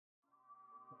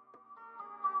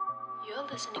You're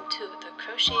listening to the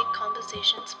Crochet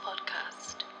Conversations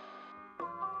podcast.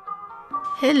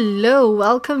 Hello,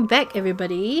 welcome back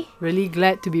everybody. Really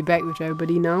glad to be back with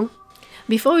everybody now.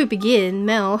 Before we begin,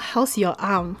 Mel, how's your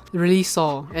arm? Really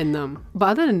sore and numb.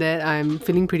 But other than that, I'm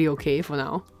feeling pretty okay for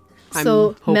now.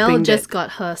 So Mel just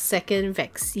got her second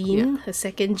vaccine, her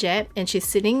second jab, and she's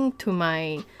sitting to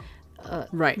my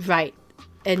right.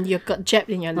 And you got jabbed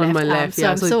in your left arm. So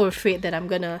I'm so afraid that I'm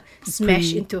gonna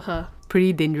smash into her.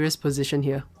 Pretty dangerous position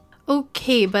here.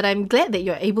 Okay, but I'm glad that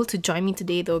you're able to join me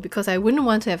today though, because I wouldn't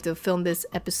want to have to film this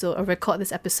episode or record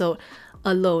this episode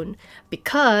alone.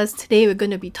 Because today we're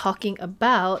going to be talking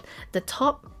about the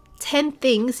top 10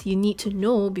 things you need to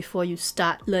know before you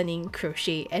start learning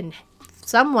crochet. And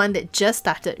someone that just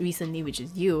started recently, which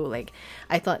is you,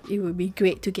 I thought it would be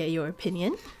great to get your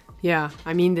opinion. Yeah,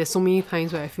 I mean, there's so many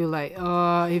times where I feel like,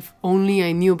 if only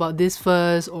I knew about this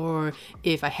first, or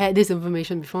if I had this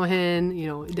information beforehand,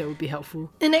 that would be helpful.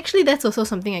 And actually, that's also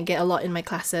something I get a lot in my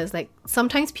classes.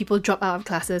 Sometimes people drop out of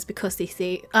classes because they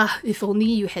say, if only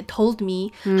you had told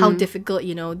me how difficult,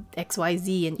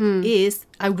 XYZ and is,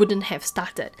 I wouldn't have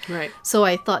started. Right. So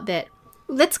I thought that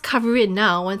let's cover it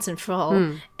now once and for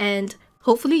all. And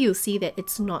hopefully you'll see that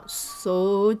it's not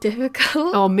so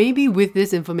difficult. Or maybe with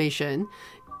this information,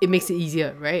 it makes it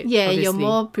easier, right? Yeah, obviously. You're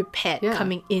more prepared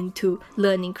coming into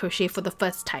learning crochet for the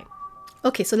first time.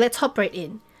 Okay, so let's hop right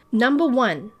in. Number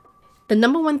one. The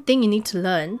number one thing you need to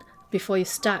learn before you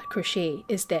start crochet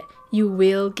is that you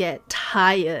will get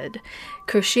tired.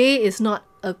 Crochet is not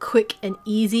a quick and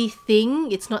easy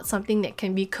thing. It's not something that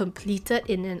can be completed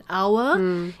in an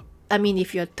hour. I mean,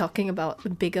 if you're talking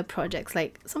about bigger projects,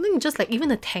 something just even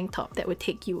a tank top that would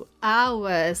take you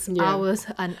hours and hours.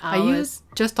 Are you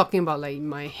just talking about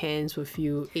my hands will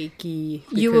feel achy?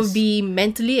 You will be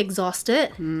mentally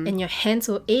exhausted and your hands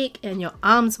will ache and your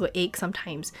arms will ache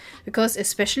sometimes. Because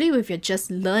especially if you're just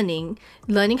learning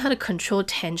how to control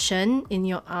tension in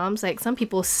your arms, some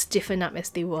people stiffen up as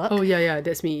they work. Oh, yeah,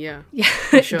 that's me, yeah. Yeah,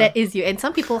 sure. That is you. And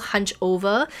some people hunch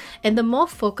over, and the more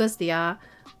focused they are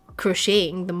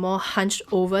crocheting, the more hunched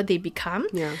over they become.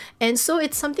 Yeah. And so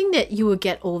it's something that you will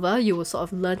get over. You will sort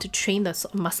of learn to train the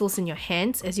muscles in your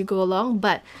hands as you go along,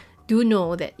 but do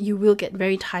know that you will get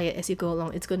very tired as you go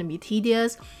along. It's going to be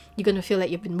tedious. You're going to feel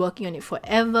like you've been working on it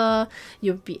forever.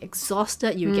 You'll be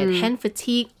exhausted. You get hand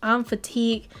fatigue, arm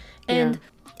fatigue, and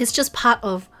it's just part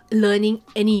of learning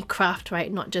any craft,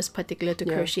 right? Not just particular to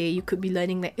crochet. You could be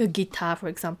learning a guitar, for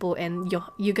example, and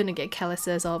you're gonna get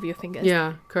calluses all over your fingers.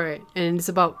 Yeah, correct. And it's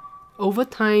about over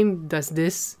time. Does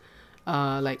this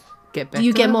get better? Do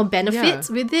you get more benefits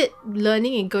with it,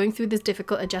 learning and going through this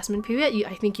difficult adjustment period?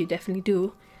 I think you definitely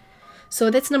do. So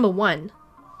that's number one.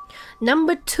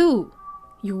 Number two,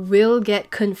 you will get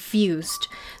confused.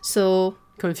 So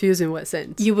confused in what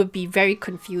sense? You would be very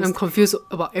confused. I'm confused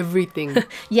about everything.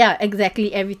 Yeah,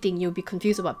 exactly everything. You'll be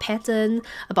confused about pattern,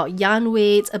 about yarn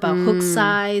weights, about hook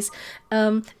size,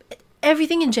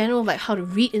 everything in general, how to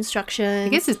read instructions. I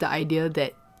guess it's the idea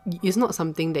that it's not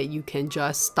something that you can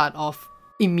just start off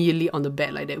immediately on the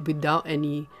bed like that without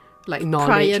any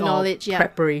prior knowledge,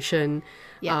 preparation,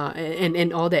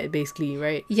 and all that basically,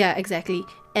 right? Yeah, exactly.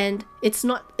 And it's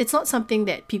not something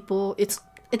that people. It's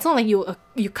not like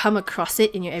you come across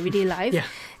it in your everyday life. Yeah.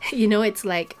 It's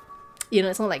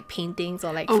it's not like paintings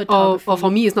or photography. Or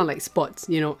for me, it's not like sports.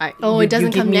 It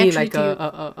doesn't come naturally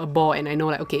to you. A ball, and I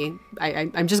know okay,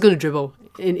 I'm just gonna dribble.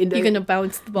 You're gonna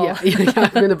bounce the ball. Yeah, I'm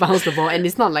gonna bounce the ball, and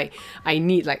it's not like I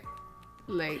need for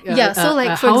for how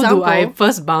example, do I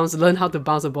first learn how to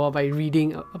bounce a ball by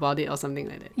reading about it or something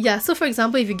like that. Yeah, so for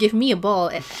example, if you give me a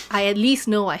ball, I at least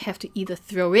know I have to either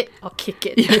throw it or kick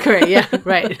it. Yeah, correct. Yeah,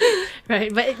 right.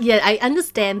 Right, but yeah, I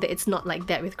understand that it's not like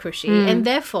that with crochet, and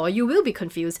therefore you will be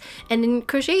confused. And in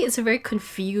crochet, it's a very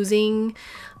confusing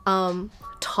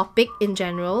topic in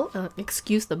general.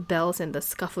 Excuse the bells and the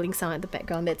scuffling sound at the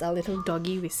background. That's our little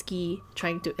doggy Whiskey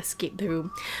trying to escape the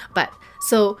room. But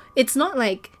so it's not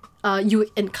like you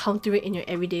encounter it in your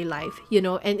everyday life,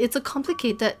 and it's a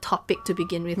complicated topic to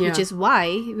begin with, which is why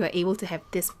we're able to have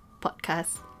this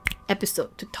podcast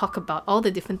episode to talk about all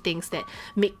the different things that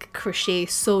make crochet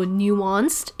so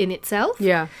nuanced in itself.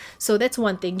 Yeah. So that's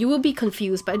one thing. You will be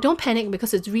confused, but don't panic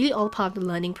because it's really all part of the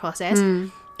learning process.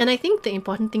 And I think the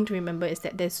important thing to remember is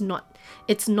that there's no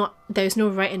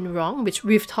right and wrong, which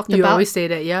we've talked about. You always say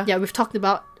that, yeah? Yeah, we've talked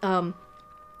about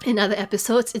in other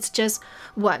episodes. It's just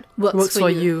what works for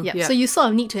you. Yeah. So you sort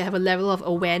of need to have a level of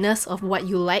awareness of what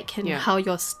you like and how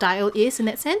your style is in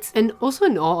that sense. And also,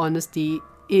 in all honesty,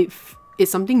 if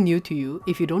it's something new to you,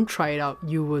 if you don't try it out,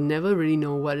 you will never really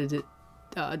know what is it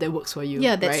that works for you.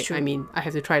 Yeah, that's right? true. I mean, I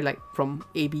have to try like from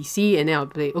A, B, C, and then I'll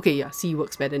play, okay, yeah, C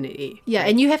works better than A. Yeah, right?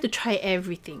 and you have to try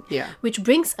everything. Yeah. Which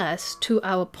brings us to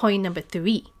our point number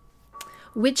 3,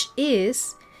 which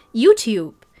is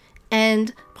YouTube.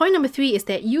 And point number 3 is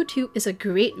that YouTube is a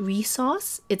great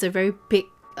resource. It's a very big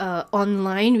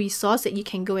online resource that you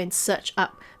can go and search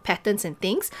up patterns and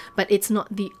things, but it's not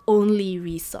the only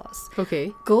resource.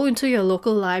 Okay. Go into your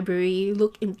local library,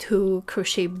 look into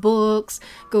crochet books,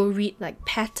 go read like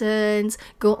patterns,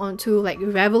 go onto like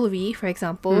Ravelry, for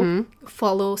example,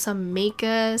 follow some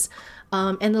makers,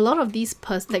 and a lot of these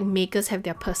like makers have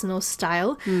their personal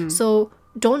style. So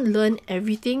don't learn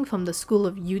everything from the school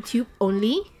of YouTube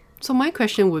only. So my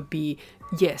question would be,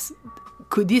 yes,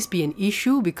 could this be an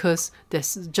issue because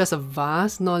there's just a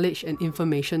vast knowledge and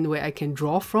information where I can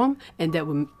draw from, and that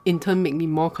will in turn make me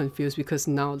more confused because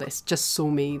now there's just so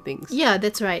many things. Yeah,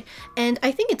 that's right. And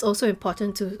I think it's also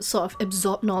important to sort of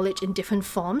absorb knowledge in different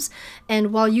forms.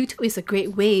 And while YouTube is a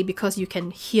great way because you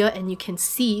can hear and you can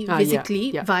see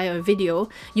physically via a video,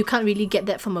 you can't really get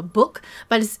that from a book.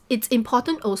 But it's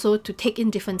important also to take in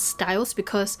different styles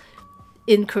because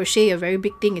in crochet, a very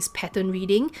big thing is pattern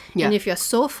reading. Yeah. And if you're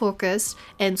so focused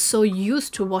and so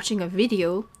used to watching a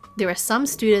video, there are some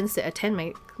students that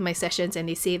attend my sessions and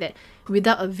they say that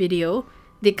without a video,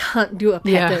 they can't do a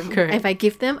pattern. Yeah, correct. If I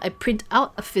give them, I print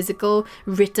out a physical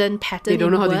written pattern. They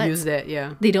don't know how to words. use that,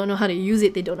 yeah. They don't know how to use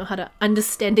it. They don't know how to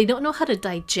understand. They don't know how to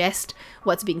digest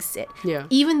what's being said. Yeah.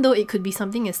 Even though it could be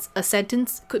something as a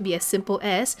sentence could be as simple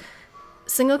as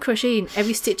single crochet in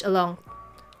every stitch along.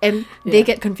 And they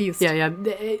get confused. Yeah.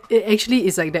 It actually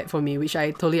is like that for me, which I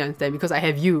totally understand because I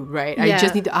have you, right? I Yeah.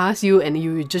 just need to ask you and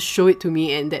you just show it to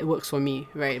me and that works for me,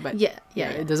 right? But Yeah.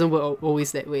 it doesn't work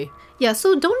always that way. Yeah,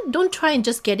 so don't try and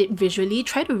just get it visually.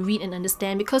 Try to read and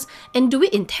understand and do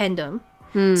it in tandem,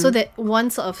 so that one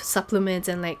sort of supplements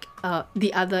and like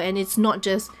the other, and it's not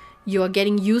just you're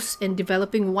getting used and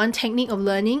developing one technique of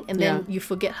learning and then you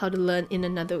forget how to learn in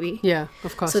another way. Yeah,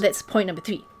 of course. So that's point number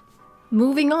 3.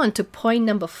 Moving on to point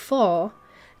number 4,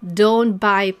 don't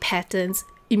buy patterns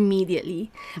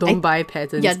immediately. Don't buy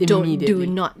patterns immediately.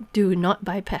 Do not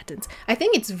buy patterns. I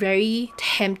think it's very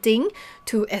tempting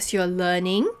to, as you're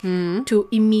learning, to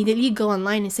immediately go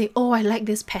online and say, oh, I like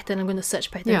this pattern, I'm going to search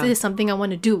patterns. Yeah. This is something I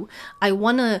want to do. I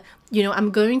want to,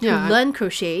 I'm going to learn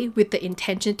crochet with the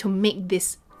intention to make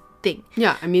this thing.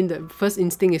 Yeah, I mean, the first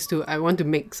instinct is I want to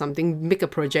make a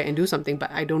project and do something, but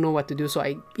I don't know what to do, so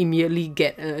I immediately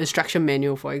get an instruction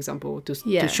manual, for example,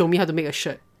 to show me how to make a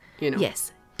shirt,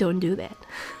 Yes, don't do that.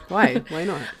 Why? Why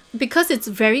not? Because it's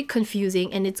very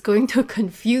confusing and it's going to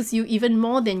confuse you even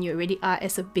more than you already are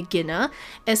as a beginner.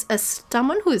 As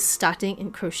someone who is starting in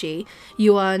crochet,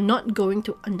 you are not going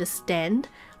to understand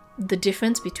the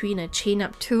difference between a chain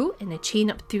up 2 and a chain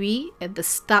up 3 at the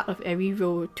start of every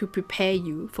row to prepare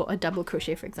you for a double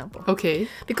crochet, for example. Okay.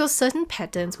 Because certain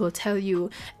patterns will tell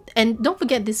you, and don't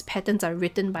forget these patterns are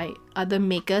written by other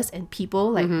makers and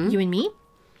people like you and me.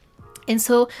 And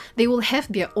so they will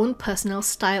have their own personal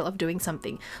style of doing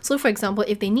something. So for example,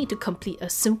 if they need to complete a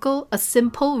simple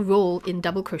row in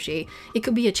double crochet, it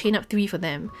could be a chain up 3 for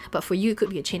them, but for you it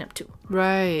could be a chain up 2.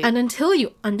 Right. And until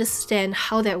you understand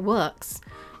how that works,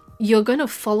 you're going to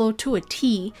follow to a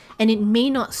T and it may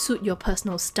not suit your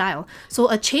personal style. So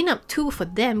a chain up 2 for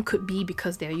them could be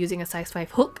because they're using a size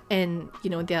 5 hook and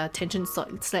their tension is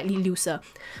slightly looser.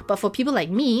 But for people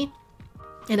like me,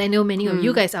 and I know many of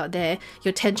you guys out there,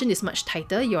 your tension is much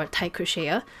tighter, you're a tight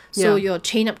crocheter, so your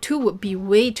chain up 2 would be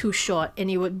way too short and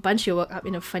it would bunch your work up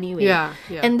in a funny way. Yeah.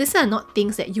 And these are not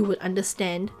things that you would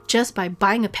understand just by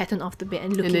buying a pattern off the bed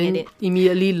and looking and then at it.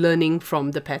 immediately learning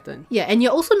from the pattern. Yeah, and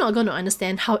you're also not going to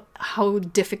understand how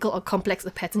difficult or complex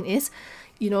a pattern is.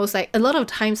 It's like a lot of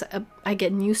times I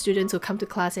get new students who come to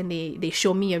class and they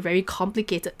show me a very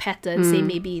complicated pattern, say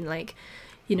maybe in like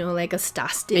a star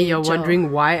stitch. And you're wondering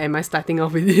why am I starting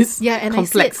off with this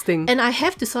complex thing? And I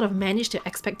have to sort of manage their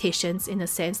expectations in a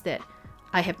sense that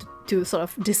I have to sort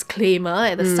of disclaimer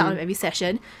at the start of every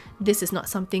session. This is not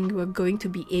something we're going to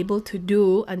be able to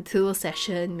do until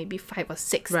session maybe 5 or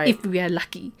 6, if we are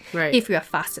lucky, if we are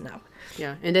fast enough.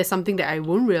 Yeah, and that's something that I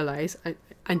won't realize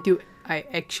until I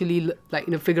actually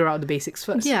figure out the basics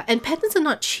first. Yeah, and patterns are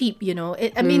not cheap,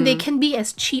 I mean, they can be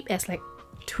as cheap as like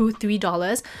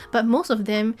 $2-3, but most of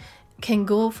them can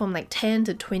go from like 10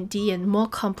 to 20, and more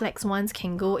complex ones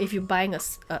can go if you're buying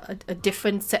a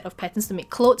different set of patterns to make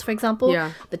clothes, for example.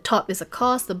 The top is a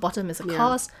cost, the bottom is a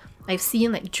cost. I've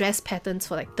seen like dress patterns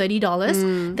for like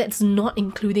 $30. That's not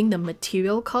including the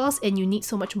material cost, and you need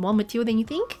so much more material than you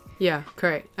think. Yeah,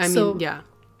 correct. I mean,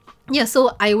 Yeah,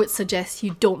 so I would suggest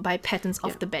you don't buy patterns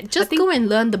off the bat. Just go and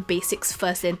learn the basics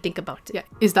first and think about it. Yeah,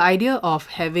 it's the idea of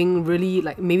having really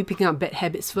like maybe picking up bad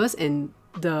habits first, and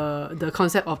the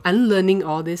concept of unlearning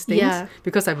all these things, Yeah.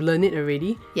 because I've learned it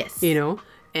already. Yes. You know,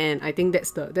 and I think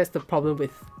that's the problem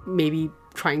with maybe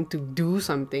trying to do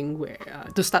something where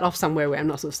to start off somewhere where I'm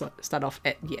not supposed to start off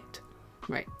at yet,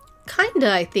 right?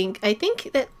 Kinda, I think. I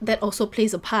think that also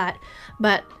plays a part.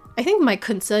 But I think my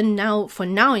concern now, for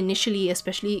now initially,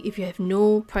 especially if you have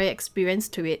no prior experience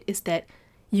to it, is that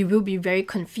you will be very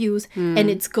confused and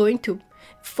it's going to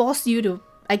force you to,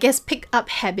 I guess, pick up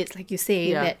habits, like you say,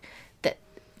 Yeah. that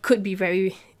could be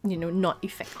very, not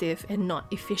effective and not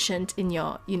efficient in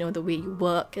your, the way you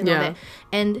work and all Yeah. that.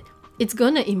 And it's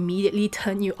gonna immediately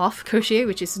turn you off crochet,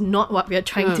 which is not what we're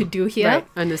trying to do here. Right,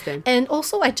 understand. And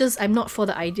also, I'm not for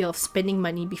the idea of spending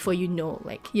money before you know.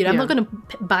 Like, I'm Yeah. not gonna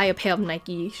buy a pair of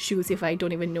Nike shoes if I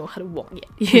don't even know how to walk yet.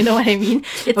 You know what I mean?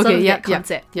 It's sort of that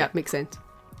concept. Yeah, makes sense.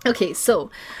 Okay,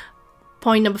 so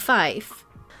point number 5.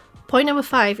 Point number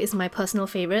 5 is my personal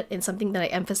favorite and something that I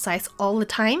emphasize all the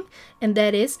time, and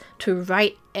that is to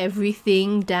write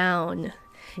everything down.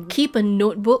 Keep a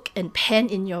notebook and pen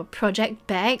in your project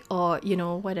bag, or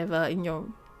whatever in your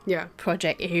Yeah,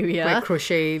 project area. my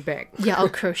crochet bag. Yeah, or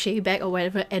crochet bag or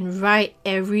whatever, and write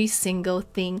every single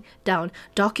thing down.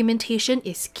 Documentation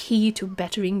is key to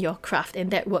bettering your craft,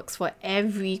 and that works for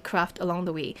every craft along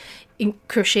the way,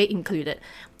 crochet included.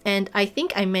 And I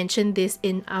think I mentioned this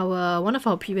in one of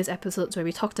our previous episodes where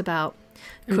we talked about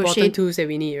Important tools that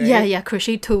we need, right? yeah,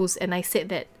 crochet tools, and I said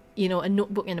that a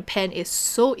notebook and a pen is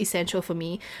so essential for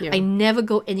me. Yeah. I never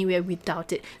go anywhere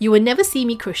without it. You will never see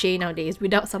me crochet nowadays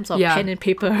without some sort of Yeah. pen and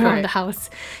paper around Right. the house.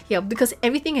 Yeah, because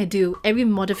everything I do, every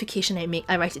modification I make,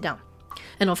 I write it down.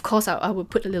 And of course, I would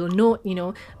put a little note,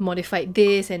 modified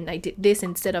this and I did this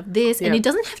instead of this. And Yeah. it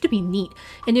doesn't have to be neat.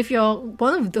 And if you're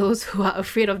one of those who are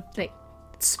afraid of like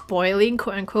spoiling,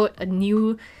 quote unquote, a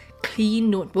new clean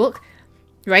notebook,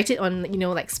 write it on,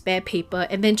 like spare paper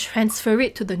and then transfer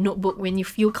it to the notebook when you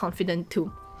feel confident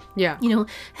to. Yeah.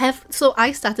 So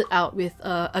I started out with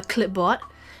a clipboard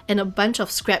and a bunch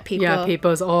of scrap paper. Yeah,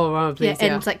 papers all around the Yeah, place.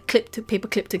 and it's like paper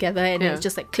clipped together, and Yeah. it's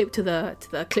just like clipped to the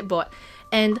clipboard.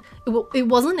 And it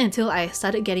wasn't until I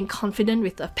started getting confident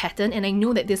with a pattern, and I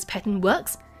know that this pattern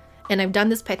works, and I've done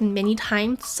this pattern many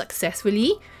times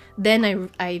successfully, then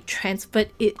I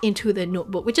transferred it into the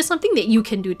notebook, which is something that you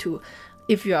can do too,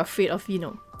 if you're afraid of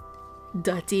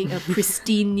dirtying a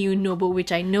pristine new notebook,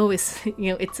 which I know is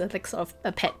it's like sort of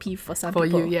a pet peeve for some for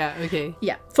people. you, yeah, okay.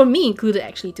 Yeah, for me included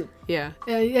actually too. Yeah,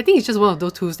 I think it's just one of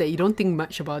those tools that you don't think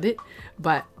much about it,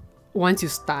 but once you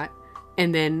start,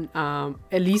 and then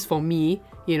at least for me,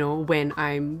 when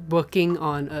I'm working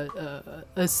on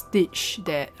a stitch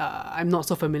that I'm not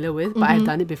so familiar with, but I've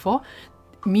done it before,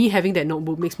 me having that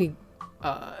notebook makes me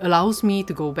allows me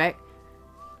to go back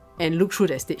and look through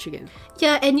that stitch again.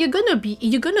 Yeah, and you're gonna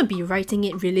be writing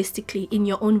it realistically in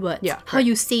your own words. Yeah, how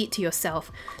you say it to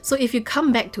yourself. So if you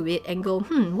come back to it and go,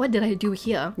 what did I do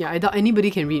here? Yeah, I doubt anybody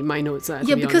can read my notes. To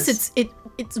Yeah, be because honest.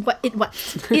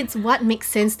 it's what makes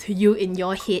sense to you in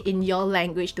your head, in your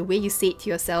language, the way you say it to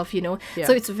yourself. Yeah.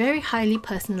 So it's very highly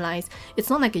personalized. It's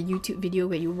not like a YouTube video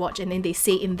where you watch and then they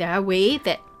say in their way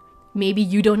that maybe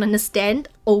you don't understand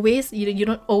always. You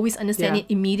don't always understand Yeah. it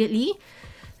immediately.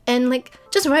 And like,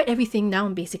 just write everything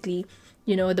down basically.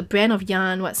 The brand of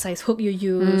yarn, what size hook you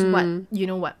use, what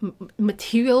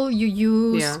material you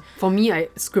use. Yeah, for me, I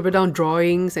scribble down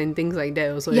drawings and things like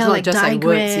that. Also, Yeah, it's not like just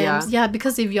diagrams. like words. Yeah,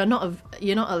 Because if you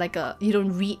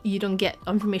don't get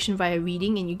information via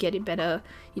reading, and you get it better,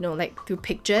 like through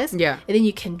pictures. Yeah. And then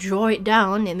you can draw it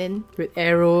down, and then with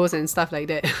arrows and stuff like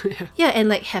that. yeah, and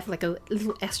like have like a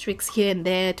little asterisk here and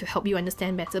there to help you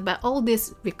understand better. But all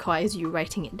this requires you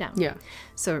writing it down. Yeah.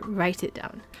 So write it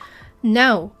down.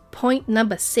 Now, point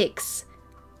number 6.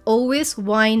 Always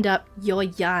wind up your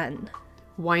yarn.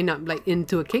 Wind up like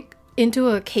into a cake. Into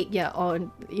a cake, yeah,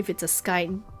 or if it's a sky,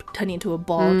 turn it into a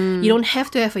ball. You don't have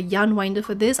to have a yarn winder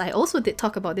for this. I also did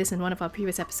talk about this in one of our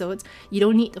previous episodes. You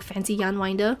don't need a fancy yarn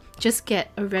winder. Just get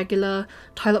a regular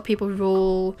toilet paper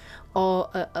roll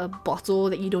or a bottle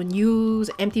that you don't use,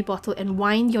 an empty bottle, and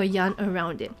wind your yarn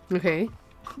around it. Okay.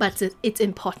 But it's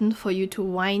important for you to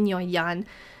wind your yarn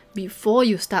before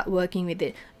you start working with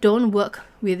it. Don't work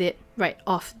with it right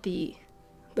off the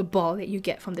ball that you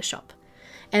get from the shop.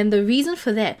 And the reason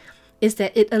for that is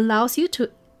that it allows you to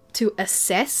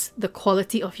assess the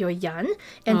quality of your yarn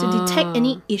and to detect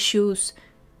any issues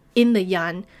in the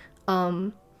yarn.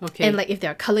 Okay. And like if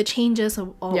there are color changes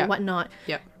or Yeah. whatnot.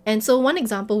 Yeah. And so one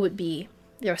example would be,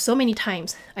 there are so many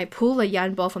times I pull a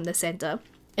yarn ball from the center,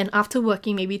 and after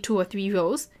working maybe 2 or 3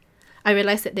 rows, I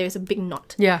realized that there is a big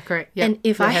knot. Yeah, correct. Yeah, And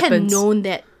if that I had happens. known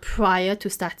that prior to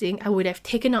starting, I would have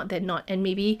taken out that knot and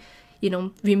maybe,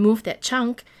 removed that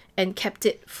chunk and kept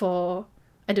it for,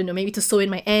 I don't know, maybe to sew in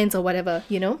my ends or whatever,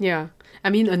 Yeah. I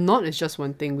mean, a knot is just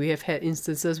one thing. We have had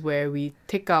instances where we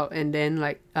take out and then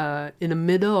like in the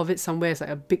middle of it somewhere is like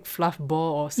a big fluff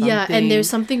ball or something. Yeah, and there's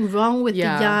something wrong with the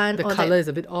yarn. The or colour that, is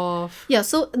a bit off. Yeah,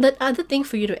 so the other thing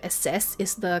for you to assess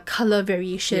is the color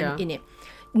variation in it.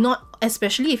 Not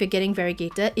especially if you're getting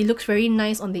variegated, it looks very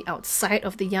nice on the outside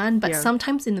of the yarn, but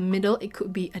sometimes in the middle it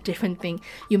could be a different thing.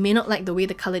 You may not like the way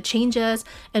the color changes,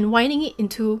 and winding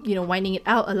it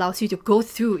out allows you to go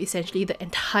through essentially the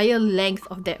entire length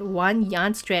of that one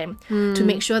yarn strand to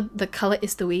make sure the color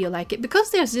is the way you like it,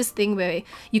 because there's this thing where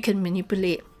you can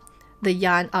manipulate the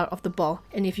yarn out of the ball,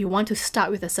 and if you want to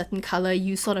start with a certain color,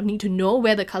 you sort of need to know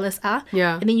where the colors are,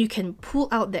 and then you can pull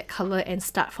out that color and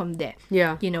start from there.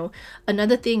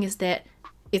 Another thing is that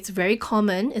it's very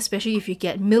common, especially if you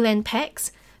get mill-end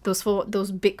packs,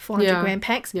 those big 400 gram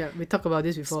packs. Yeah, we talked about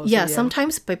this before.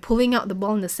 Sometimes by pulling out the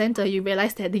ball in the center, you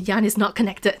realize that the yarn is not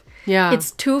connected. It's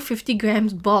 250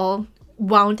 grams ball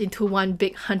wound into one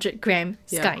big 100 gram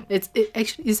skein.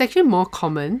 It's actually more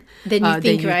common than you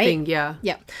think, right?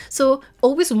 Yeah. So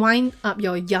always wind up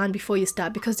your yarn before you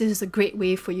start, because this is a great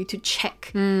way for you to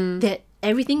check that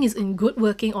everything is in good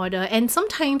working order. And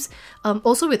sometimes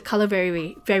also with color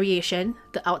variation,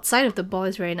 the outside of the ball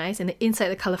is very nice and the inside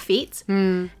the color fades.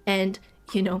 And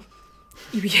we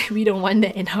don't want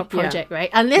that in our project, right?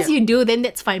 Unless you do, then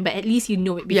that's fine, but at least you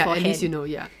know it beforehand. At least you know.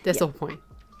 That's the point.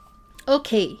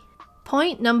 Okay,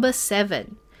 point number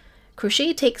 7.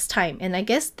 Crochet takes time, and I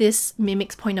guess this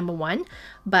mimics point number 1,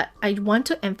 but I want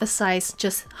to emphasize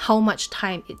just how much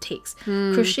time it takes.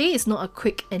 Crochet is not a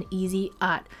quick and easy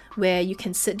art where you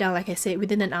can sit down, like I said,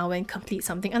 within an hour and complete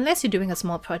something, unless you're doing a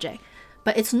small project.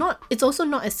 But it's also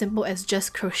not as simple as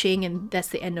just crocheting and that's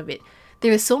the end of it.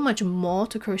 There is so much more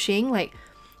to crocheting, like,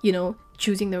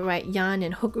 choosing the right yarn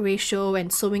and hook ratio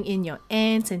and sewing in your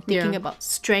ends and thinking about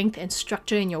strength and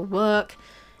structure in your work.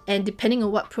 And depending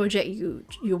on what project you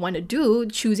want to do,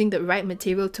 choosing the right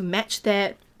material to match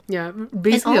that. Yeah,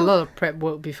 basically a lot of prep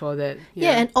work before that.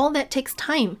 Yeah, and all that takes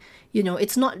time.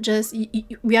 It's not just,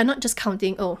 we are not just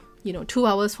counting, 2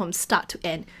 hours from start to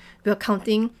end. We're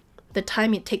counting the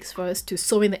time it takes for us to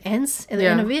sew in the ends at the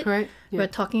end of it. Correct. We're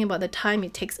talking about the time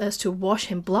it takes us to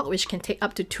wash and block, which can take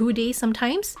up to 2 days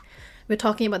sometimes. We're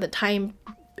talking about the time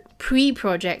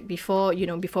pre-project before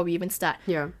we even start.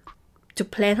 Yeah. To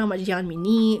plan how much yarn we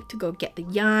need, to go get the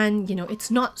yarn.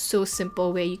 It's not so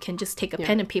simple where you can just take a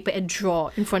pen and paper and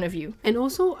draw in front of you. And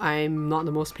also, I'm not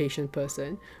the most patient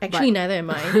person. Actually, neither am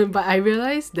I. But I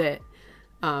realized that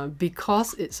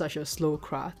because it's such a slow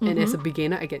craft, and as a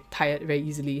beginner, I get tired very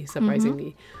easily,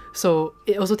 surprisingly. So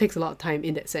it also takes a lot of time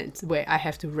in that sense, where I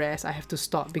have to rest, I have to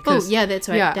stop, because that's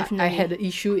right, definitely. I had the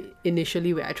issue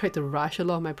initially where I tried to rush a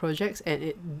lot of my projects, and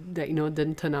it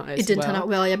didn't turn out as well. It didn't turn out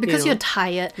well, because you're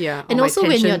tired. Yeah, and also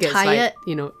when you're tired,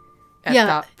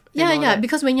 up.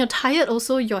 Because when you're tired,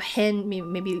 also your hand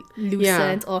maybe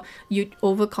loosens, or you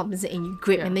overcompensate and you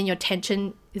grip, and then your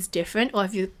tension is different. Or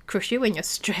if you crochet when you're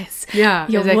stressed, your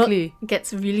work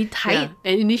gets really tight.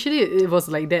 And initially it was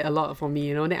like that a lot for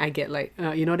me, then I get like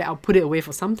that I'll put it away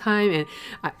for some time and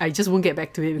I just won't get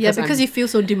back to it because you feel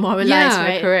so demoralized,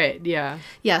 right? Correct.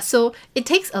 So it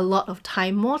takes a lot of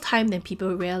time, more time than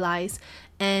people realize.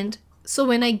 And so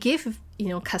when I give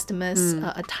customers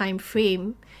a time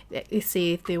frame, let's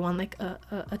say if they want like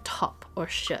a top or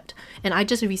shirt, and I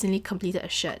just recently completed a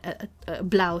shirt, a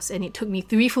blouse, and it took me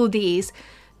 3 full days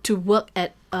to work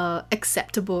at a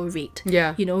acceptable rate.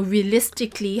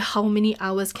 Realistically, how many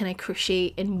hours can I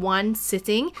crochet in one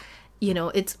sitting?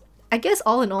 It's, I guess,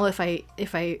 all in all, if I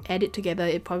add it together,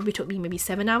 it probably took me maybe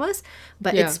 7 hours,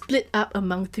 but it's split up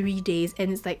among 3 days,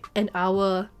 and it's like an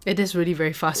hour. It is really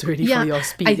very fast already for your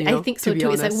speed. I think so too.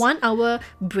 Honest. It's like 1 hour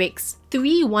breaks,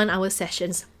 3 1-hour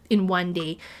sessions in one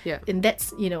day. And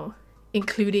that's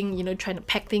including trying to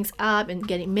pack things up and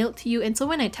get it mailed to you. And so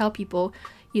when I tell people,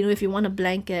 if you want a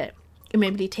blanket, it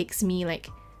maybe takes me like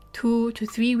 2 to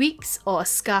 3 weeks, or a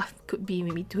scarf could be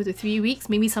maybe 2 to 3 weeks,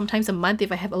 maybe sometimes a month if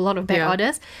I have a lot of back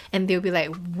orders, and they'll be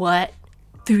like, what?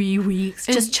 3 weeks?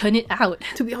 And just churn it out.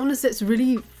 To be honest, that's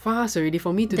really fast already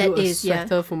for me to do a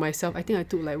sweater for myself. I think I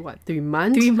took like 3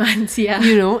 months? 3 months, yeah.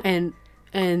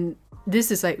 And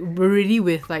this is like really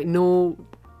with like no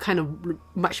kind of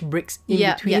much breaks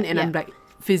in between, and I'm like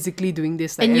physically doing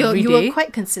this like every day. And you were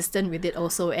quite consistent with it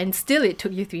also, and still it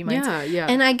took you 3 months. Yeah.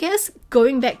 And I guess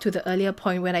going back to the earlier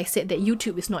point when I said that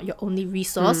YouTube is not your only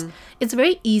resource, it's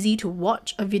very easy to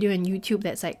watch a video on YouTube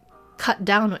that's like cut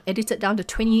down or edit it down to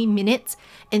 20 minutes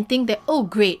and think that, oh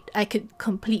great, I could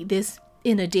complete this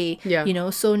in a day. Yeah. You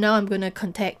know, so now I'm gonna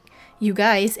contact you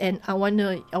guys and I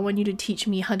want you to teach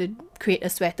me how to create a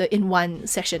sweater in one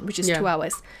session, which is 2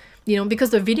 hours. You know, because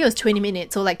the video is 20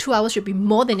 minutes, so like 2 hours should be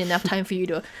more than enough time for you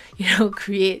to, you know,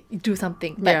 do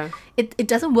something. But it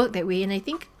doesn't work that way. And I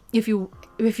think if you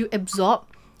absorb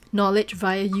knowledge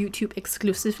via YouTube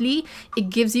exclusively, it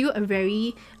gives you a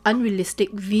very unrealistic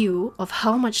view of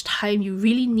how much time you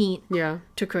really need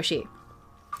to crochet.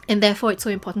 And therefore, it's so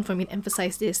important for me to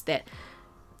emphasize this, that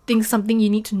something you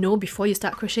need to know before you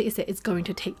start crochet is that it's going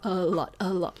to take a lot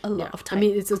of time. I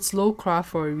mean, it's a slow craft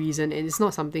for a reason, and it's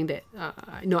not something that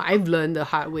I've learned the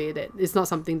hard way that it's not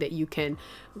something that you can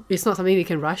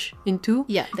rush into.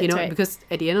 Yeah, that's right. Because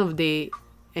at the end of the day,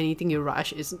 anything you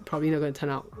rush is probably not going to turn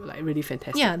out like really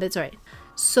fantastic. Yeah, that's right.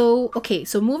 So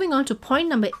moving on to point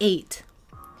number 8.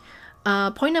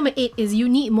 Point number 8 is you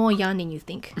need more yarn than you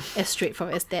think. As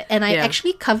straightforward as that. And I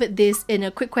actually covered this in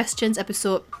a quick questions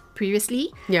episode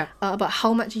previously. About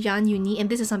how much yarn you need, and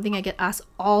this is something I get asked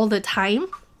all the time.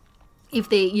 If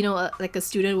they, you know, like a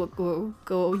student will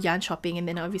go yarn shopping and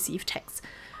then I'll receive texts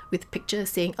with pictures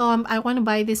saying, oh, I want to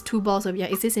buy this 2 balls of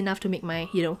yarn. Is this enough to make my,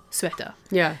 you know, sweater?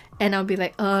 Yeah. And I'll be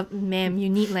like, ma'am, you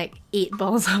need like 8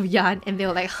 balls of yarn. And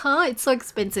they're like, it's so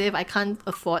expensive. I can't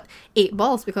afford 8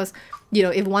 balls because, you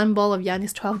know, if 1 ball of yarn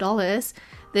is $12,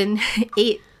 then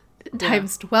 8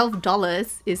 times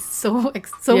 $12 is so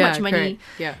much money. Correct.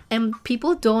 Yeah. And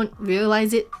people don't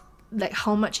realize it, like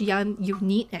how much yarn you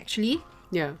need actually.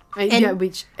 Yeah. And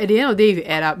which at the end of the day, if you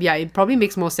add up, it probably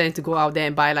makes more sense to go out there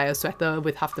and buy like a sweater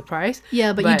with half the price.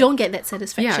 Yeah, but you don't get that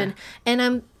satisfaction.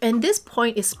 And this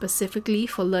point is specifically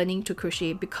for learning to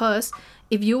crochet, because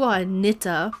if you are a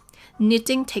knitter,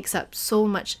 knitting takes up so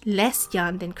much less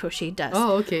yarn than crochet does.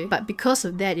 Oh, okay. But because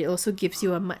of that, it also gives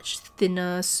you a much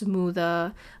thinner,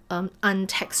 smoother,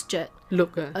 untextured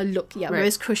look. Right.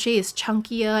 Whereas crochet is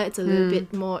chunkier, it's a little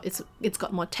bit more, it's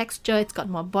got more texture, it's got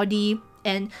more body.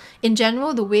 And in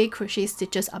general, the way crochet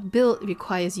stitches are built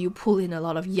requires you pull in a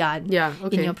lot of yarn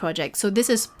in your project. So this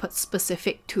is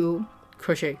specific to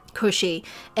crochet.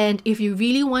 And if you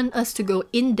really want us to go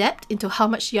in depth into how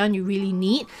much yarn you really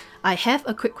need, I have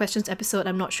a quick questions episode.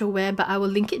 I'm not sure where, but I will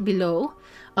link it below.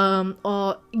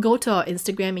 Or go to our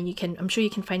Instagram and I'm sure you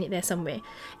can find it there somewhere.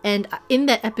 And in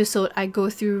that episode, I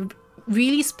go through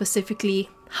really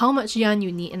specifically how much yarn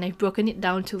you need, and I've broken it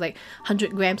down to like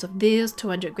 100 grams of this,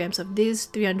 200 grams of this,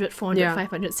 300, 400,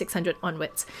 500, 600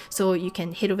 onwards. So you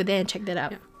can head over there and check that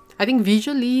out. I think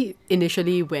visually,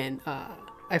 initially when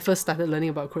I first started learning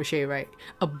about crochet, right,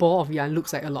 a ball of yarn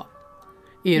looks like a lot,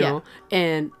 you know,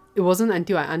 and it wasn't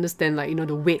until I understand, like, you know,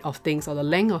 the weight of things or the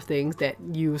length of things that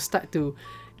you start to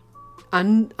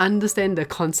understand the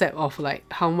concept of like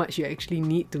how much you actually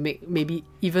need to make maybe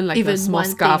even a small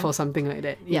scarf or something like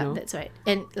that. You know? That's right.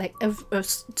 And like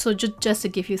so just to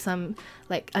give you some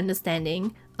like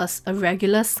understanding, a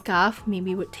regular scarf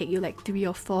maybe would take you like 3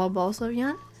 or 4 balls of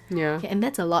yarn. And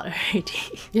that's a lot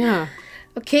already.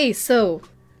 Okay, so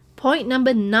point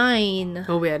number 9.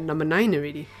 Oh, we're at number 9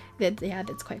 already.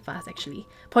 That's quite fast actually.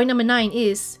 Point number 9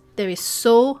 is there is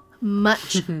so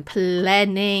much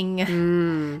planning.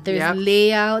 There's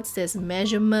layouts, there's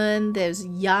measurement, there's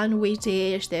yarn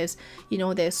weightage,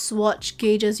 there's swatch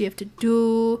gauges you have to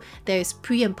do, there's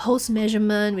pre and post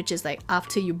measurement, which is like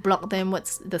after you block them,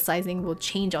 what's the sizing will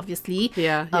change obviously.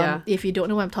 If you don't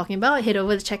know what I'm talking about, head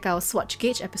over to check our swatch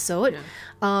gauge episode.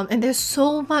 And there's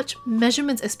so much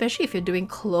measurements, especially if you're doing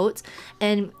clothes,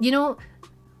 and you know,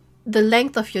 the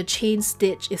length of your chain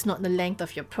stitch is not the length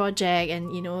of your project,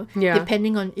 and you know,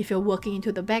 depending on if you're working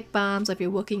into the back bumps or if you're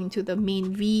working into the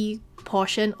main V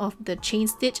portion of the chain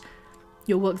stitch,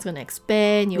 your work's gonna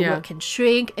expand, your work can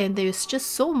shrink, and there's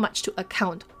just so much to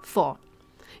account for.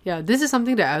 This is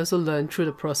something that I also learned through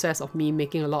the process of me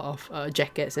making a lot of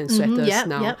jackets and sweaters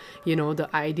now. You know,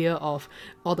 the idea of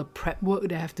all the prep work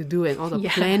that I have to do and all the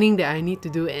planning that I need to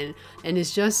do, and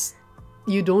it's just,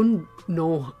 you don't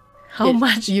know how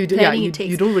much planning it takes.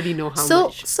 You don't really know how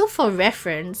much. So for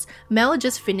reference, Mel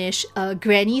just finished a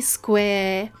granny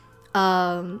square,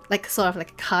 like sort of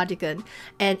like a cardigan,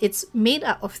 and it's made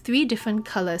up of 3 different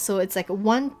colors. So it's like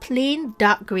one plain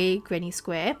dark grey granny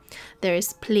square,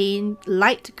 there's plain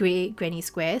light grey granny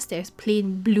squares, there's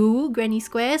plain blue granny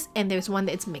squares, and there's one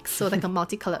that's mixed, so like a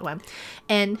multicolored one.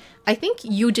 And I think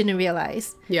you didn't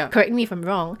realize, correct me if I'm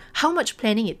wrong, how much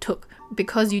planning it took,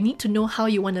 because you need to know how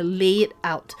you want to lay it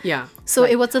out. So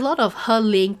it was a lot of her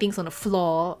laying things on the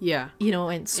floor, you know,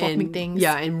 and swapping things.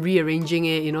 And rearranging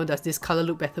it, you know, does this color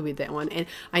look better with that one? And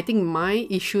I think my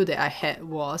issue that I had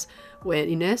was when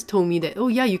Ines told me that, oh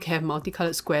yeah, you can have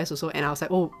multicolored squares also, and I was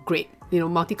like, oh great,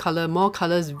 multicolor, more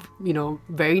colors,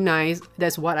 very nice.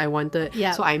 That's what I wanted.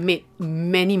 Yeah. So I made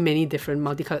many different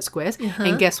multicolored squares,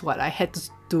 and guess what? I had to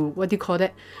do, what do you call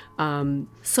that?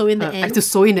 Sew in the I had ends. to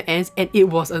sew in the ends, and it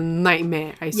was a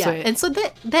nightmare. I swear. And so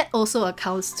that also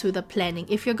accounts to the planning.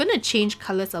 If you're gonna change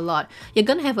colors a lot, you're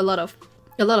gonna have a lot of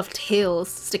tails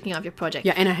sticking out of your project.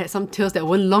 Yeah, and I had some tails that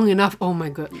weren't long enough. Oh my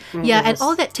god. Yeah, and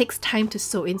all that takes time to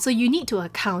sew in. So you need to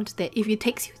account that if it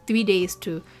takes you 3 days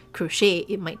to crochet,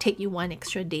 it might take you 1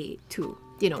 extra day to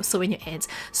sew in your ends.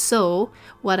 So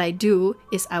what I do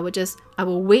is I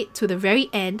will wait to the very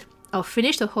end. I'll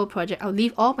finish the whole project. I'll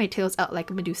leave all my tails out like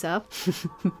a Medusa.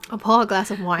 I'll pour a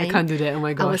glass of wine. I can't do that. Oh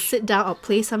my gosh. I will sit down. I'll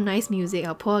play some nice music.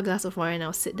 I'll pour a glass of wine.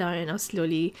 I'll sit down and I'll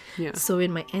slowly sew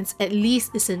in my ends. At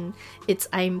least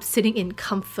I'm sitting in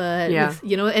comfort. Yeah.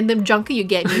 With, and the drunker you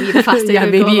get, maybe the faster yeah,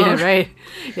 you maybe, go. yeah, right.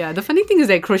 Yeah, the funny thing is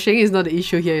that crocheting is not the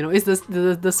issue here. It's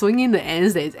the sewing in the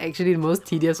ends that is actually the most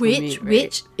tedious for me. Right?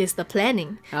 Which is the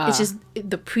planning. It's just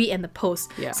the pre and the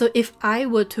post. Yeah. So if I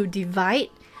were to divide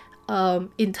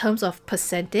in terms of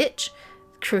percentage,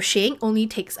 crocheting only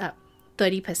takes up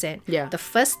 30%. Yeah. The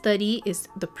first 30 is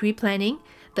the pre-planning,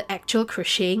 the actual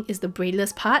crocheting is the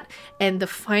braidless part, and the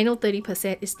final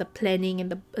 30% is the planning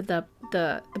and the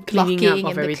Cleaning blocking up of and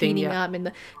the everything, cleaning yeah. up and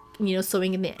the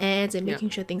sewing in the ends and making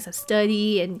sure things are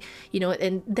sturdy, and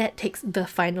and that takes the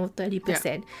final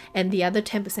 30%. And the other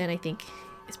 10% I think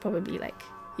is probably like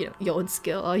your own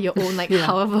skill or your own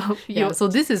however So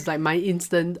this is like my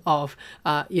instant of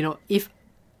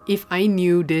if I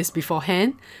knew this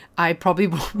beforehand, I probably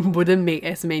wouldn't make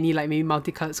as many like maybe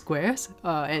multicolored squares,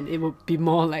 and it would be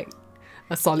more like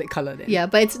a solid color then. Yeah,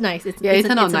 but it's nice. It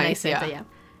turned out a nice, center, yeah.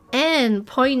 And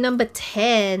point number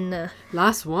 10.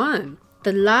 Last one.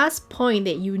 The last point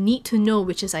that you need to know,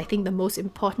 which is I think the most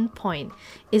important point,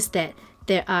 is that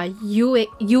there are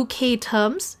UK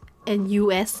terms and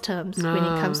US terms when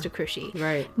it comes to crochet.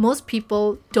 Right. Most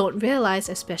people don't realize,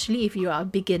 especially if you are a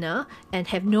beginner and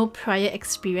have no prior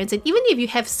experience, and even if you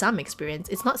have some experience,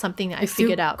 it's not something that I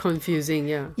figured out. Confusing,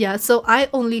 yeah. Yeah, so I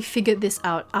only figured this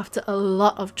out after a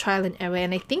lot of trial and error,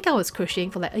 and I think I was crocheting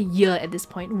for like a year at this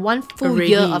point, 1 full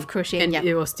year of crocheting. And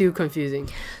it was still confusing.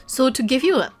 So to give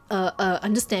you a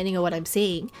understanding of what I'm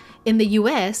saying, in the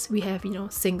US we have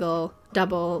single,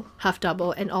 double, half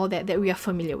double, and all that we are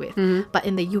familiar with. But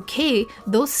in the UK,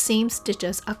 those same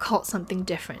stitches are called something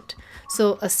different.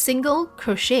 So a single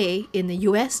crochet in the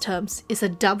US terms is a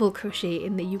double crochet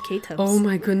in the UK terms. Oh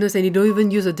my goodness, and you don't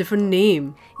even use a different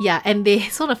name. Yeah, and they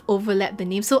sort of overlap the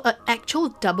name. So an actual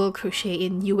double crochet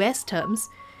in US terms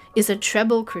is a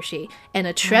treble crochet, and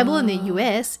a treble in the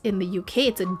US, in the UK,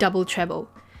 it's a double treble.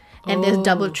 And there's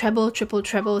double treble, triple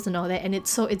trebles and all that, and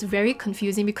it's very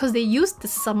confusing because they use the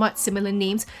somewhat similar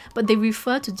names, but they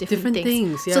refer to different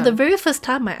things. Yeah. So the very first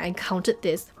time I encountered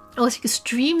this, I was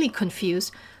extremely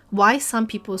confused why some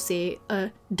people say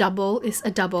a double is a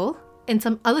double and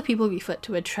some other people refer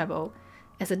to a treble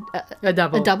as a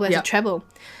double as a treble.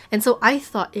 And so I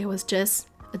thought it was just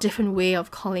a different way of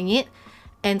calling it,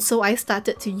 and so I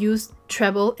started to use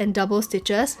treble and double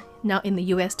stitches now in the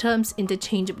US terms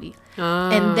interchangeably.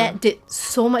 And that did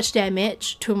so much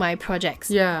damage to my projects.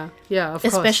 Yeah, of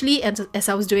course. Especially as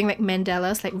I was doing like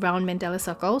mandalas, like round mandala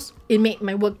circles. It made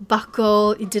my work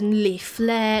buckle, it didn't lay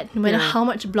flat. No matter how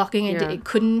much blocking I did, it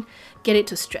couldn't get it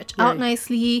to stretch out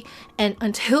nicely. And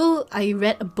until I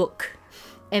read a book,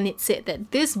 and it said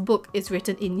that this book is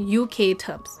written in UK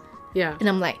terms. Yeah. And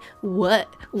I'm like, what?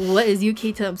 What is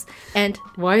UK terms? And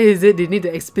why is it they need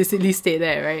to explicitly state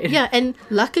that, right? yeah, and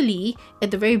luckily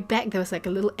at the very back there was like a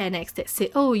little annex that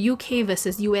said, oh, UK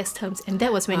versus US terms, and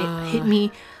that was when it hit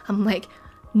me. I'm like,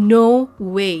 no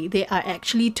way, there are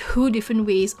actually 2 different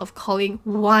ways of calling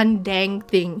one dang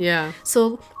thing. Yeah.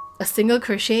 So a single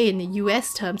crochet in the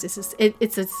US terms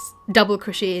it's a double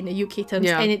crochet in the UK terms,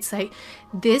 and it's like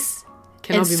this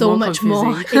Cannot and be so more much confusing.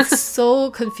 more. It's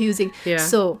so confusing. Yeah.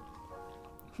 So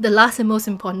the last and most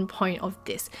important point of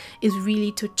this is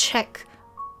really to check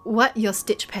what your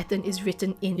stitch pattern is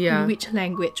written in which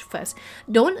language first.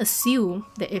 Don't assume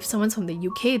that if someone's from the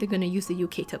UK, they're going to use the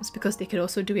UK terms, because they could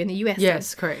also do it in the US terms.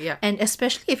 Yes, correct, yeah. And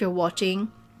especially if you're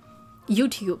watching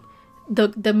YouTube,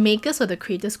 the makers or the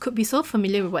creators could be so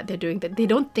familiar with what they're doing that they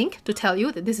don't think to tell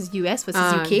you that this is US versus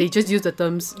UK. They just use the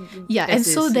terms. Yeah, and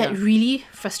so that really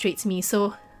frustrates me.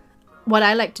 So what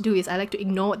I like to do is I like to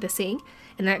ignore what they're saying,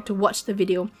 and I like to watch the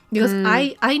video, because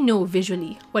I know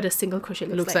visually what a single crochet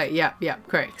looks like. Yeah,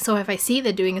 correct. So if I see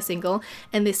they're doing a single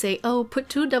and they say, oh, put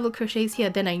 2 double crochets here,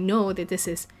 then I know that this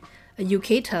is a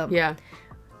UK term. Yeah.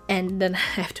 And then I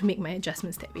have to make my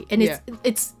adjustments that way. And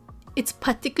it's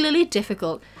particularly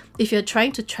difficult if you're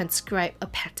trying to transcribe a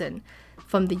pattern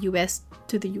from the US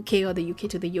to the UK or the UK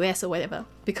to the US or whatever,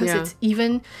 because it's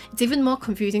even more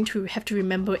confusing to have to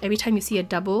remember every time you see a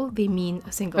double, they mean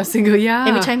a single. A single, yeah.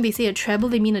 Every time they say a treble,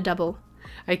 they mean a double.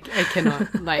 I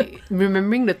cannot. Like,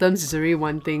 remembering the terms is already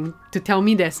one thing. To tell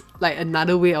me there's like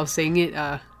another way of saying it,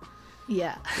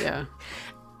 Yeah. yeah.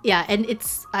 Yeah, and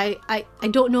it's I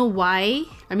don't know why.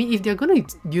 I mean, if they're going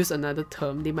to use another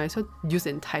term, they might as well use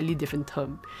an entirely different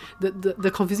term.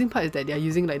 The confusing part is that they're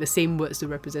using like the same words to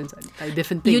represent like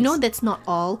different things. You know, that's not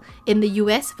all. In the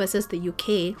US versus the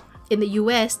UK, in the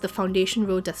US, the foundation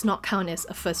row does not count as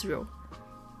a first row.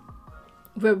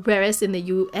 Whereas in the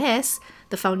US,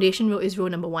 the foundation row is row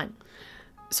number 1.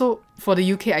 So for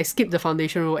the UK, I skip the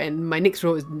foundation row and my next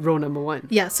row is row number 1.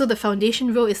 Yeah, so the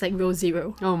foundation row is like row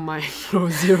 0. Oh my, row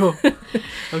 0.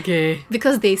 Okay.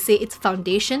 Because they say it's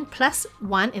foundation plus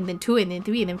 1 and then 2 and then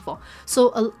 3 and then 4.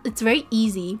 So it's very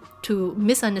easy to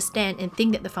misunderstand and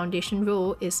think that the foundation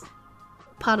row is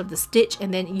part of the stitch,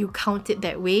 and then you count it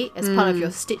that way as part of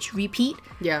your stitch repeat.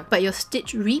 Yeah. But your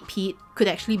stitch repeat could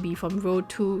actually be from row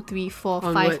 2, 3, 4,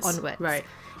 5 onwards. Right.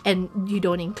 And you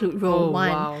don't include row 1.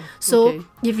 Wow. So Okay.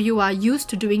 if you are used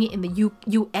to doing it in the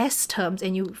US terms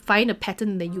and you find a pattern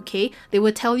in the UK, they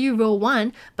will tell you row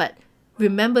 1, but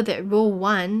remember that row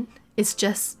 1 is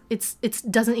just it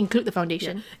doesn't include the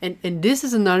foundation. And this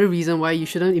is another reason why you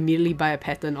shouldn't immediately buy a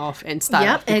pattern off and start.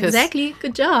 Yep, because, exactly.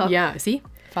 Good job. Yeah, see?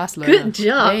 Fast learner. Good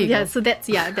job. There you Yeah, go. so that's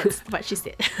what she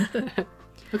said.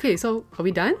 Okay, so are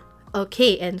we done?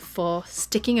 Okay, and for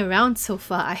sticking around so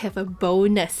far, I have a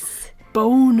bonus.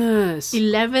 Bonus.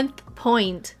 11th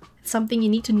point. Something you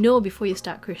need to know before you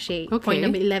start crochet. Okay. Point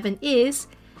number 11 is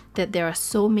that there are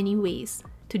so many ways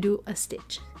to do a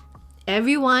stitch.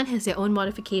 Everyone has their own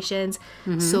modifications,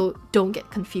 so don't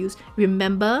get confused.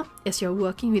 Remember, as you're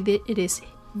working with it, it is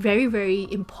very,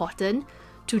 very important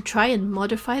to try and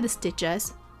modify the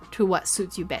stitches to what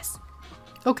suits you best.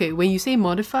 Okay, when you say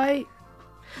modify...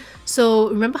 So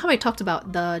remember how I talked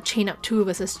about the chain up 2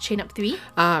 versus chain up 3?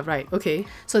 Ah, right, okay.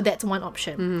 So that's one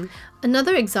option.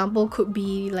 Another example could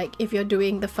be like if you're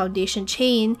doing the foundation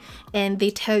chain and they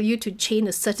tell you to chain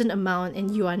a certain amount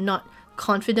and you are not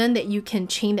confident that you can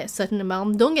chain that certain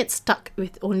amount, don't get stuck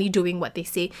with only doing what they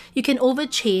say. You can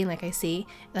overchain,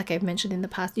 like I've mentioned in the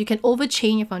past. You can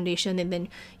overchain your foundation and then,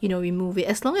 remove it,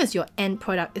 as long as your end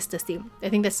product is the same. I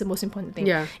think that's the most important thing.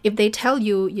 Yeah. If they tell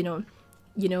you,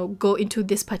 go into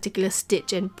this particular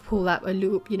stitch and pull up a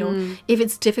loop, if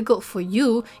it's difficult for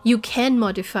you, you can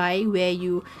modify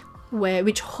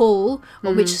which hole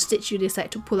or which stitch you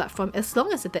decide to pull up from, as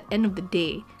long as at the end of the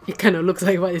day It kind of looks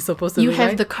like what it's supposed to you look have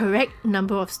like. the correct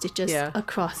number of stitches Yeah.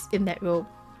 across in that row.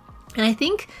 And I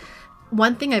think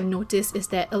one thing I've noticed is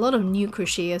that a lot of new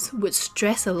crocheters would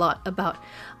stress a lot about,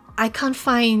 I can't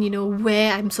find,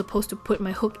 where I'm supposed to put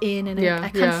my hook in, and I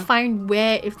can't find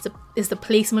where is the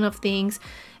placement of things.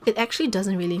 It actually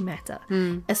doesn't really matter.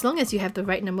 As long as you have the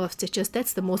right number of stitches,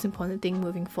 that's the most important thing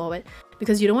moving forward,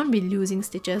 because you don't want to be losing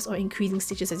stitches or increasing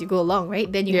stitches as you go along,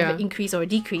 right? Then you have an increase or a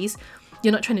decrease.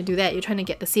 You're not trying to do that. You're trying to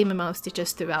get the same amount of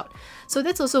stitches throughout. So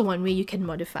that's also one way you can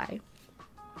modify.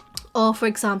 Or for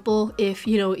example, if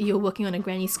you're working on a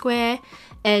granny square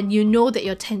and you know that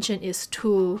your tension is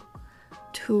too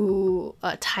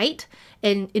tight,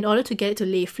 and in order to get it to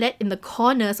lay flat in the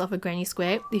corners of a granny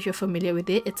square, if you're familiar with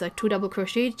it, it's a 2 double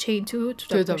crochet, chain 2,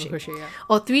 2 double crochet, yeah.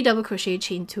 or 3 double crochet,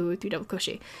 chain 2, 3 double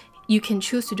crochet. You can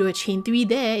choose to do a chain 3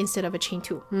 there instead of a chain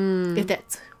 2 if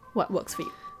that's what works for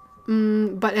you.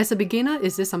 But as a beginner,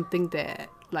 is this something that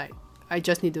like I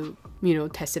just need to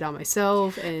test it out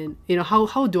myself, and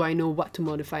how do I know what to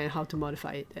modify and how to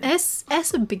modify it then? As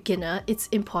a beginner, it's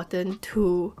important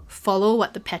to follow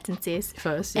what the pattern says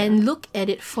First, and look at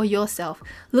it for yourself.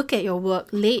 Look at your work,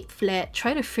 lay it flat,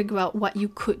 try to figure out what you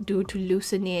could do to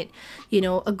loosen it.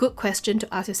 A good question to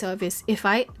ask yourself is, if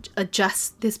I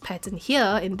adjust this pattern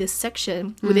here in this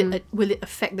section, will it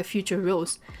affect the future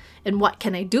rows? And what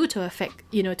can I do to affect,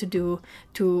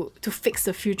 to fix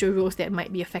the future rows that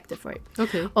might be affected for it?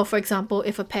 Okay. Or for example,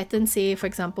 if a pattern, say, for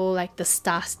example, like the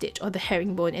star stitch or the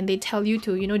herringbone, and they tell you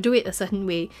to, do it a certain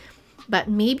way, but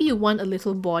maybe you want a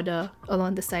little border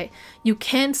along the side, you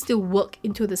can still work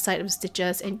into the side of the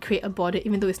stitches and create a border,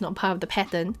 even though it's not part of the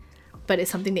pattern, but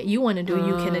it's something that you want to do,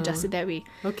 you can adjust it that way.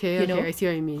 Okay, I see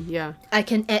what you mean, yeah. I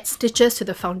can add stitches to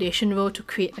the foundation row to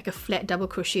create like a flat double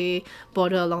crochet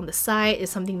border along the side. Is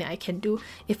something that I can do.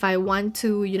 If I want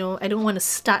to, I don't want to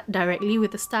start directly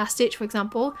with a star stitch, for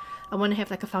example, I want to have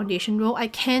like a foundation row, I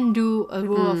can do a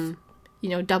row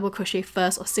of, double crochet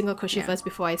first or single crochet first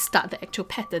before I start the actual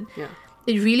pattern. Yeah.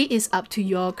 it really is up to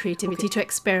your creativity to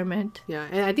experiment. Yeah,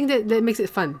 and I think that makes it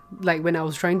fun. Like when I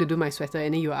was trying to do my sweater,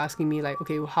 and then you were asking me like,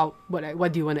 okay,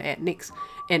 what do you want to add next?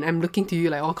 And I'm looking to you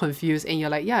like all confused, and you're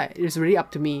like, yeah, it's really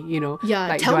up to me, you know. Yeah,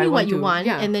 like, tell me what you want,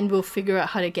 yeah. and then we'll figure out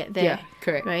how to get there. Yeah,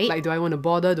 correct. Right? Like, do I want to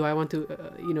border? Do I want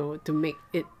to, to make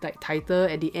it like tighter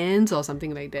at the ends or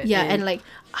something like that? Yeah, and like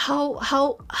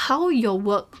how your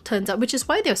work turns out, which is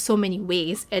why there are so many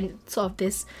ways, and sort of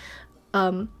this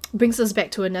brings us back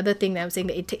to another thing that I'm saying,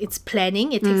 that it's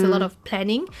planning. It takes a lot of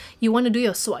planning. You want to do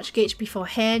your swatch gauge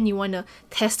beforehand. You want to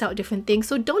test out different things.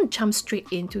 So don't jump straight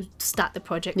in to start the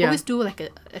project. Yeah. Always do like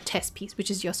a test piece,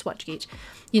 which is your swatch gauge.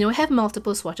 Have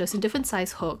multiple swatches in different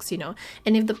size hooks,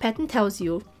 and if the pattern tells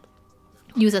you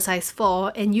use a size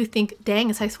 4 and you think,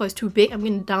 dang, a size 4 is too big, I'm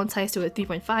going to downsize to a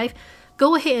 3.5,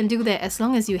 go ahead and do that, as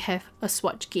long as you have a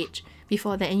swatch gauge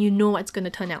before that and you know what's going to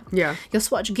turn out. Yeah. Your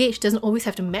swatch gauge doesn't always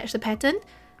have to match the pattern.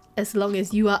 As long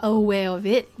as you are aware of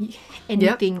it,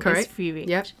 anything is free range.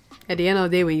 Yep. At the end of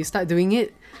the day, when you start doing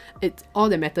it, all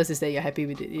that matters is that you're happy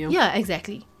with it, Yeah,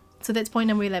 exactly. So that's point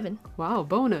number 11. Wow,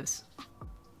 bonus.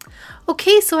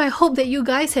 Okay, so I hope that you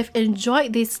guys have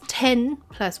enjoyed this 10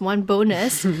 plus 1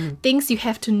 bonus things you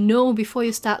have to know before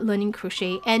you start learning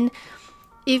crochet. And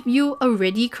if you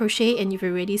already crochet and you've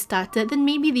already started, then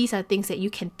maybe these are things that you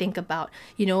can think about.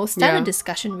 Start a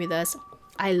discussion with us.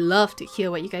 I love to hear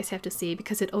what you guys have to say,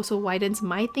 because it also widens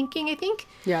my thinking, I think.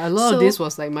 Yeah, a lot of this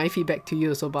was like my feedback to you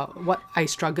also about what I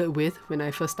struggled with when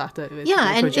I first started with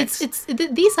my projects.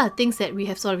 These are things that we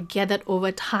have sort of gathered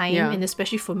over time, Yeah. and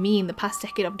especially for me in the past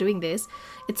decade of doing this,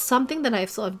 it's something that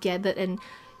I've sort of gathered, and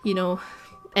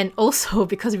and also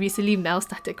because recently Mel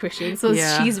started crocheting, so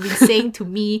Yeah. she's been saying to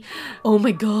me, oh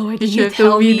my god, why didn't should you have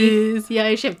tell told me me this. Yeah,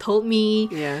 you should have told me.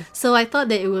 Yeah. So I thought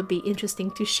that it would be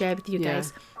interesting to share with you Yeah,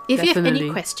 guys. If you have any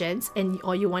definitely. questions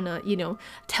or you want to,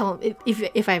 tell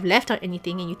if I've left out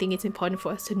anything and you think it's important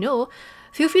for us to know,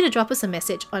 feel free to drop us a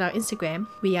message on our Instagram.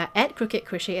 We are at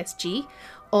crochetcrochetsg,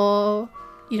 or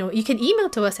you can email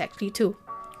to us actually too,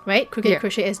 right?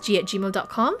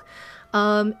 crochetcrochetsg@gmail.com,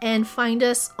 and find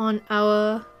us on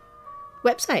our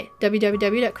website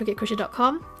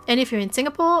www.crochetcrochet.com. And if you're in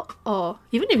Singapore, or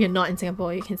even if you're not in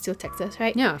Singapore, you can still text us,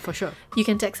 right? Yeah, for sure. You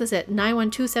can text us at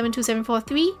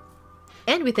 912-72743.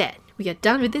 And with that, we are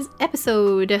done with this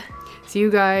episode. See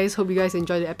you guys. Hope you guys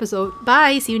enjoyed the episode.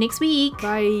 Bye. See you next week.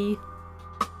 Bye.